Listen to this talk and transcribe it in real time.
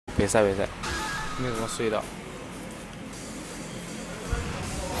别赛别赛，没有怎么睡到。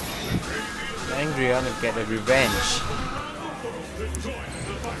Angry, I want to get a revenge.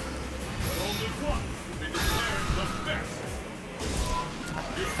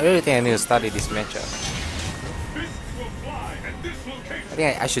 I really think I need to study this matchup. I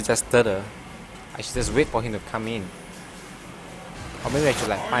think I should just stutter. I should just wait for him to come in. Or maybe I should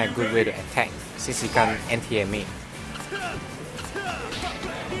like find a good way to attack since he can't anti-aim me.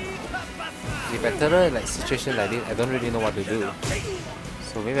 If I stutter like situation like this, I don't really know what to do.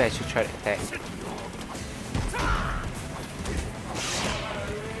 So maybe I should try to attack.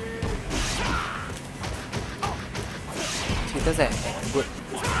 He doesn't have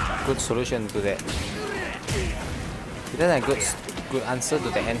a good solution to that. He doesn't have a good answer to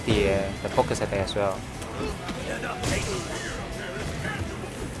the the focus attack as well.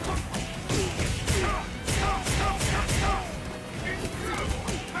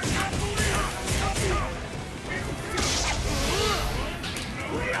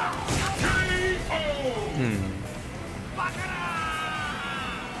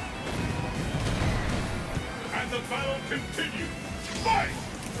 And the battle continues. Fight!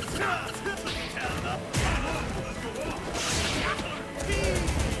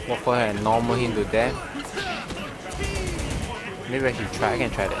 Walk for her and normal him to death. Maybe I should try. I can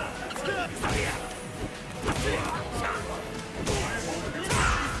try that.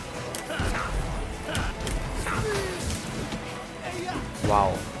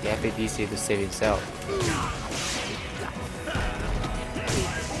 Wow, the FADC to save himself.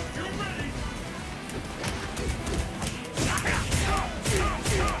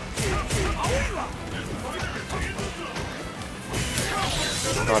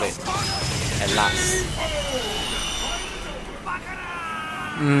 Got it. At last.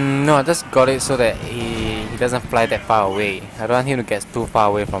 No, I just got it so that he doesn't fly that far away. I don't want him to get too far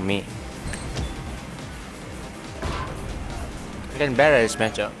away from me. Getting better at this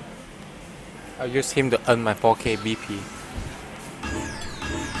matchup. I'll use him to earn my 4k BP.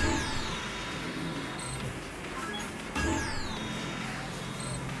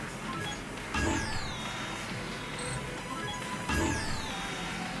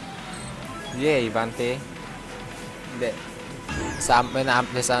 Yeah, Ivante. When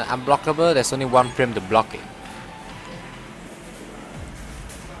there's an unblockable, there's only one frame to block it.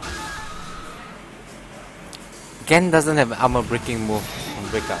 Gen doesn't have an armor breaking move on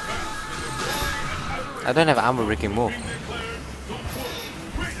breakout. I don't have an armor breaking move.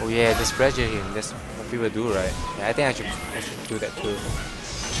 Oh yeah, just pressure him. That's what people do, right? Yeah, I think I should do that too.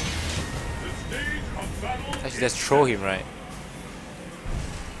 I should just throw him, right?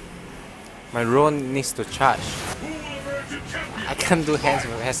 My drone needs to charge. I can't do hands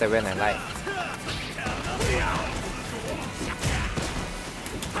when I like.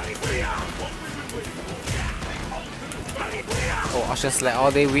 Oh, Ocean Slide all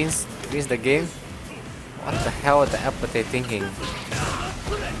day wins the game? What the hell are the F are they thinking?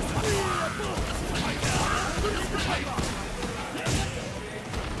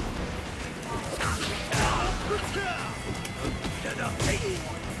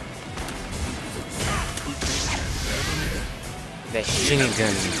 That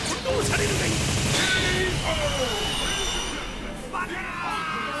Shinigan.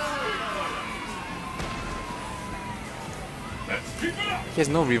 He has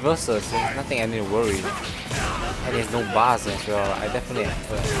no reversals, so there's nothing I need to worry. And he has no bars as well. I definitely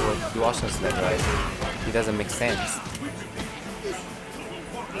will do Ocean Slide, right? It doesn't make sense.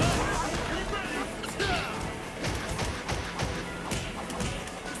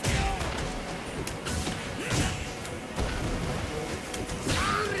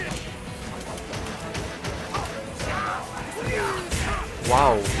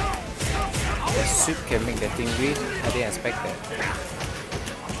 Wow, that sweep can make that thing win. I didn't expect that.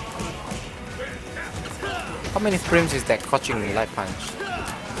 How many frames is that catching light punch?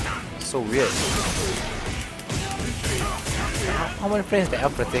 So weird. How many frames is the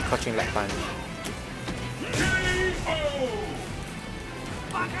Alpha take catching light punch?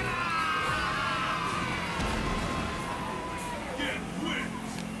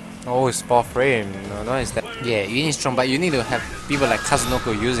 Oh, it's 4 frame. No, it's that. Yeah, you need strong, but you need to have people like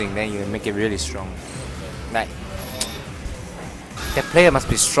Kazunoko using, then you make it really strong. Like, that player must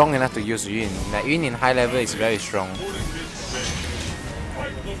be strong enough to use Yun. Like, Yun in high level is very strong.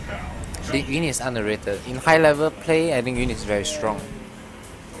 I think Yun is underrated. In high level play, I think Yun is very strong.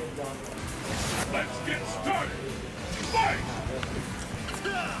 Let's get started. Fight!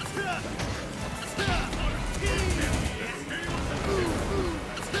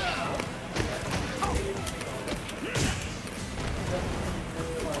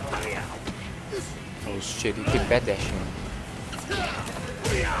 Oh shit, he keep bad dashing.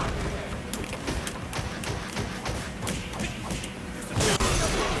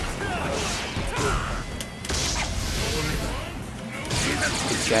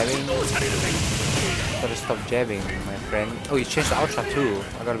 Keep jabbing. Gotta stop jabbing, my friend. Oh, you changed the ultra too.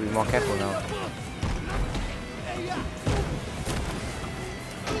 I gotta be more careful now.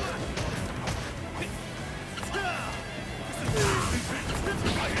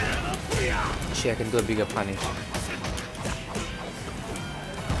 Shit, I can do a bigger punish.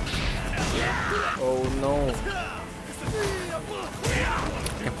 Oh no.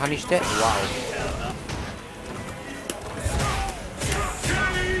 I can punish that? Wow.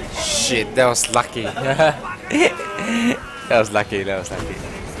 Shit, that was lucky. That was lucky, that was lucky.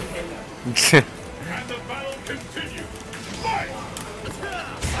 And the battle continues. Fight!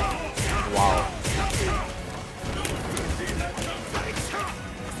 Wow.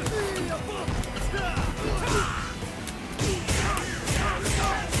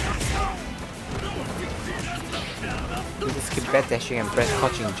 You just keep bad dashing and press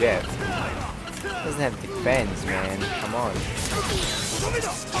crouching jab. Doesn't have defense, man. Come on.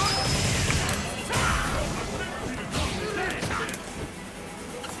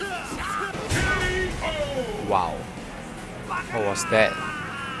 Wow. What was that?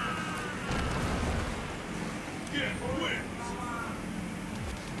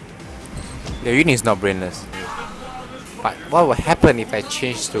 The unit is not brainless. But what would happen if I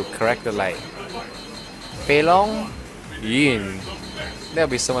change to character like Fei Long, Yun? There'll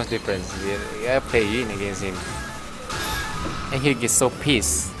be so much difference. I play Yun against him, and he'll get so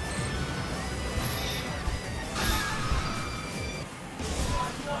pissed.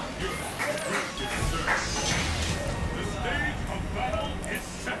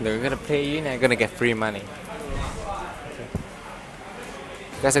 They're gonna play Yun, and I'm gonna get free money.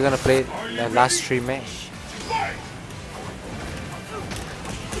 You guys are gonna play the last 3 match.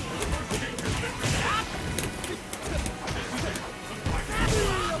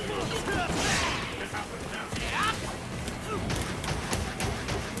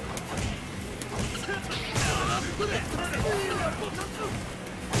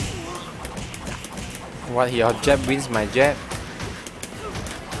 What, your jab wins my jab?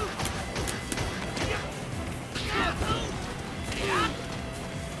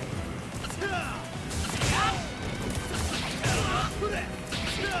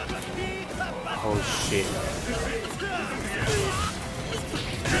 Oh shit.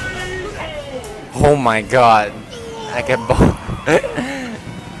 Oh my god. I get both.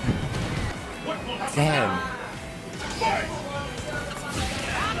 Damn.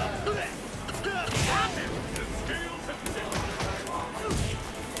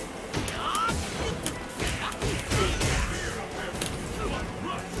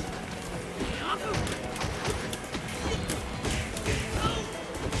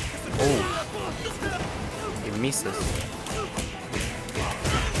 Oh, it misses.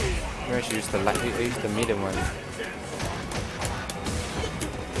 Maybe I should use the light. Use the medium one.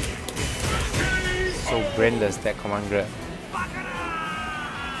 So brainless that command grab.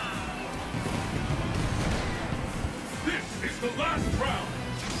 This is the last round.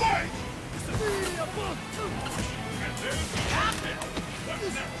 Fight!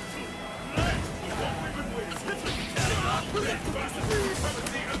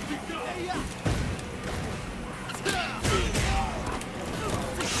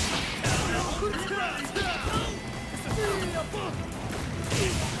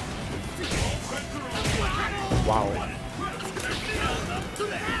 Wow.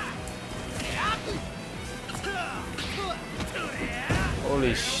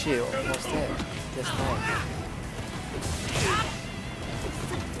 Holy shit, what was that? Just now.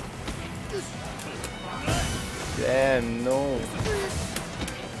 Damn, no.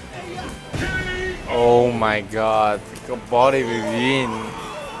 Oh my god, the body within.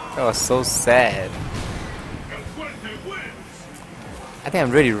 That was so sad. I think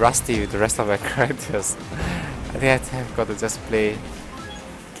I'm really rusty with the rest of my characters. I think I've got to just play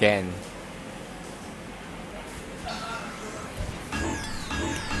again.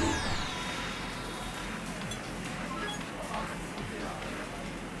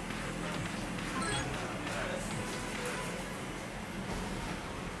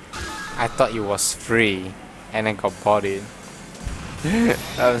 I thought it was free and I got bodied.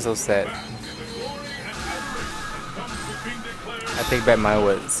 That was so sad. I take back my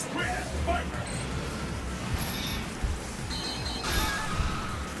words.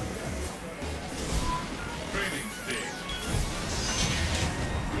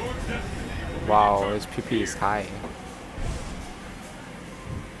 Wow, his PP is high.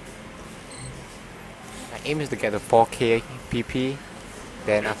 aim is to get the 4k PP.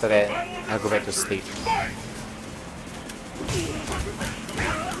 Then after that, I'll go back to sleep.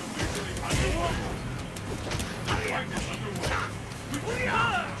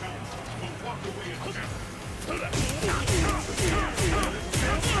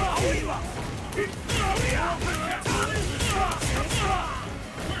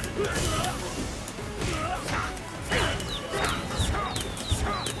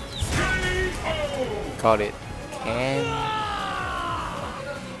 Got it. And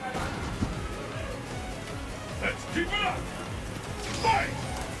Let's keep it up. Fight.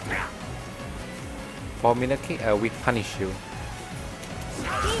 for minute kick, we punish you.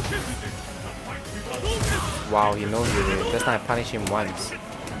 Wow, he knows it. Just time I punish him once,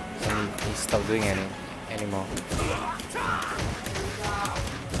 and he stopped doing anymore.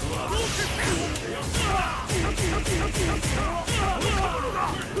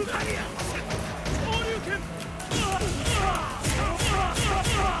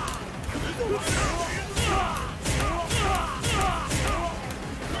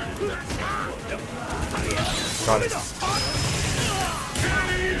 Got it.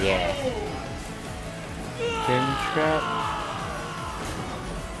 Yeah. Pin trap.